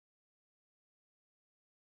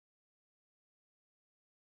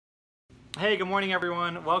Hey, good morning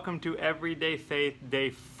everyone. Welcome to Everyday Faith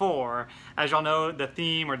Day 4. As y'all know, the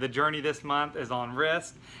theme or the journey this month is on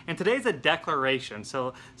risk. And today's a declaration,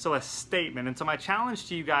 so a statement. And so my challenge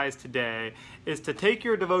to you guys today is to take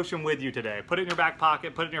your devotion with you today. Put it in your back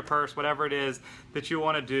pocket, put it in your purse, whatever it is that you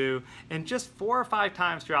want to do. And just 4 or 5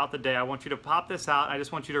 times throughout the day, I want you to pop this out. I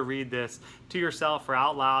just want you to read this to yourself or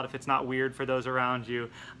out loud if it's not weird for those around you.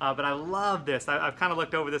 But I love this. I've kind of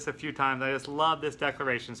looked over this a few times. I just love this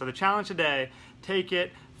declaration. So the challenge today, take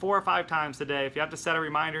it 4 or 5 times today. If you have to set a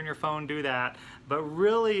reminder in your phone, do that. But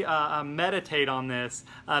really meditate on this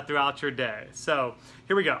throughout your day. So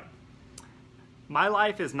here we go. My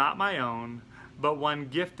life is not my own, but one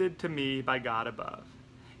gifted to me by God above.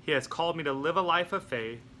 He has called me to live a life of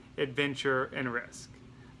faith, adventure, and risk.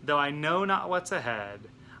 Though I know not what's ahead,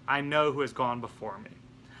 I know who has gone before me.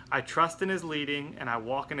 I trust in His leading and I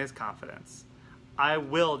walk in His confidence. I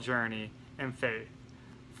will journey in faith,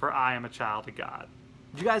 for I am a child of God.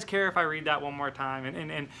 Do you guys care if I read that one more time?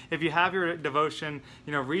 And if you have your devotion,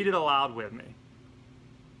 read it aloud with me.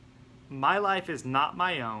 My life is not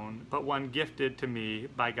my own, but one gifted to me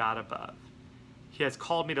by God above. He has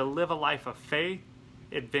called me to live a life of faith,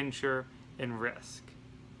 adventure, and risk.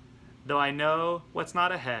 Though I know what's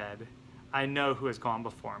not ahead, I know who has gone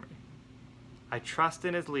before me. I trust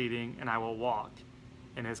in His leading and I will walk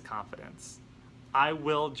in His confidence. I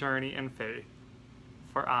will journey in faith,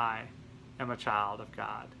 for I am a child of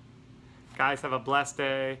God. Guys, have a blessed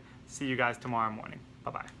day. See you guys tomorrow morning.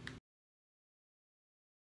 Bye-bye.